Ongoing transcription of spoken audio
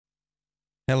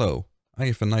Hello, I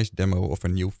have a nice demo of a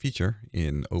new feature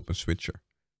in OpenSwitcher.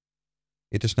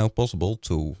 It is now possible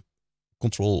to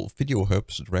control video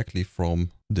hubs directly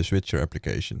from the Switcher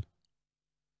application.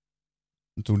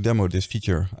 To demo this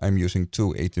feature, I'm using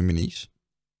two Atem Minis.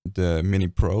 The Mini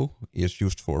Pro is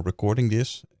used for recording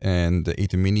this, and the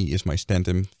Atem Mini is my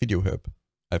stand-in video hub.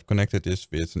 I've connected this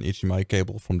with an HDMI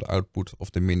cable from the output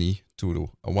of the Mini to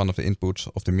one of the inputs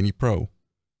of the Mini Pro.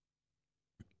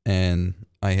 And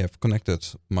I have connected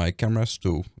my cameras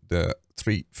to the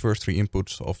first three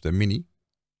inputs of the Mini.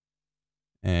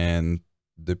 And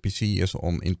the PC is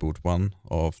on input 1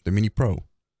 of the Mini Pro.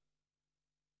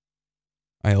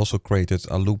 I also created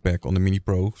a loopback on the Mini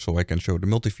Pro so I can show the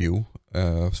multi-view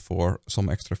for some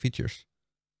extra features.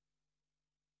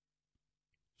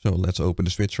 So let's open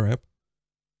the Switcher app.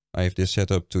 I have this set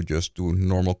up to just do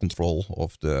normal control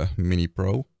of the Mini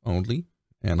Pro only.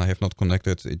 And I have not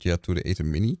connected it yet to the Atem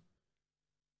Mini.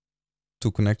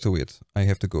 To connect to it, I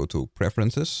have to go to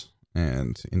Preferences,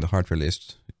 and in the hardware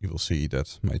list, you will see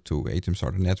that my two Atems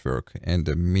are the network and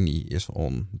the Mini is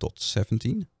on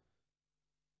 .17.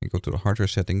 I go to the hardware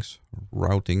settings,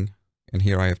 routing, and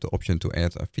here I have the option to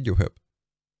add a video hub.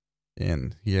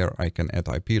 And here I can add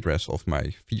the IP address of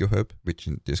my video hub, which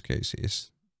in this case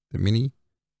is the Mini,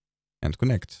 and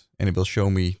connect. And it will show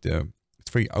me the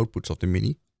three outputs of the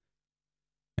Mini.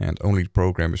 And only the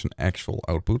program is an actual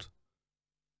output.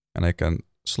 And I can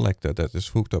select that is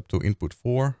hooked up to input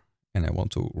 4, and I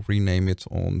want to rename it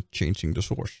on changing the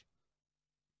source.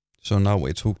 So now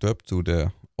it's hooked up to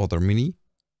the other Mini,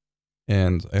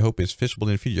 and I hope it's visible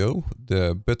in video.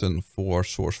 The button for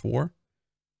source 4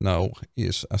 now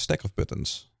is a stack of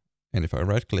buttons. And if I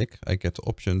right click, I get the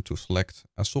option to select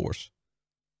a source.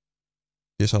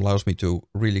 This allows me to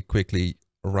really quickly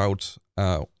route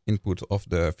input of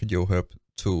the video hub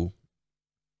to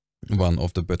one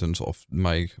of the buttons of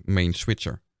my main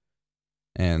switcher.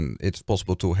 And it's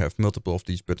possible to have multiple of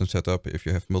these buttons set up if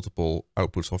you have multiple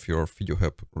outputs of your video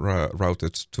hub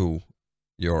routed to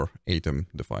your Atem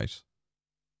device.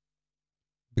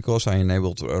 Because I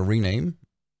enabled a rename,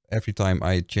 every time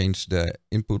I change the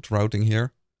input routing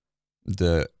here,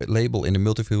 the label in the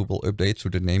multi-view will update to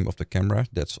the name of the camera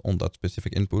that's on that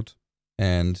specific input,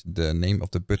 and the name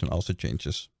of the button also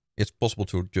changes. It's possible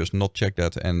to just not check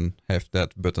that and have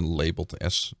that button labeled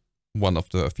as one of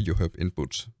the video hub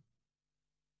inputs.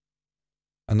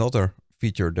 Another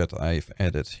feature that I've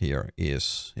added here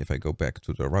is, if I go back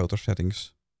to the router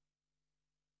settings,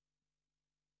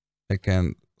 I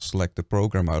can select the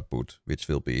program output, which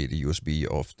will be the USB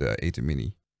of the Atem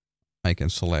Mini. I can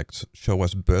select show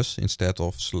as bus instead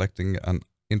of selecting an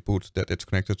input that it's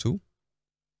connected to.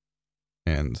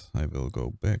 And I will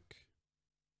go back.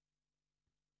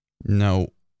 Now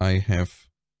I have,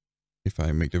 if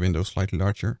I make the window slightly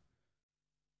larger,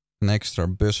 an extra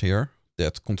bus here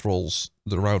that controls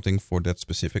the routing for that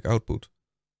specific output.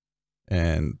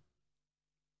 And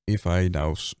if I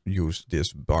now use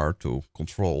this bar to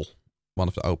control one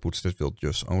of the outputs, that will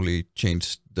just only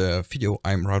change the video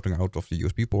I'm routing out of the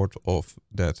USB port of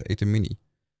that Atem Mini.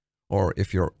 Or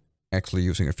if you're actually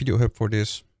using a video hub for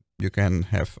this, you can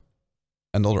have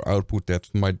another output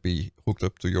that might be hooked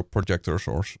up to your projectors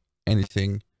or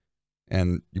anything,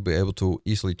 and you'll be able to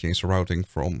easily change the routing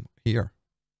from here.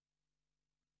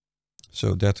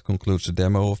 So that concludes the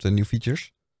demo of the new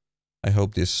features. I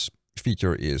hope this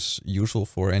feature is useful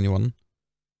for anyone.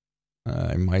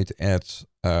 I might add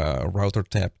a router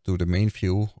tab to the main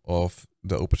view of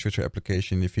the OpenSwitcher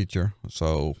application in the future,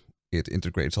 so it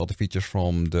integrates all the features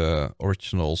from the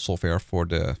original software for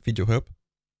the video hub.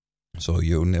 So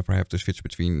you never have to switch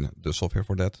between the software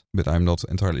for that, but I'm not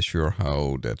entirely sure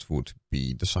how that would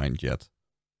be designed yet.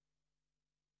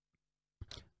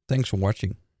 Thanks for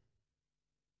watching.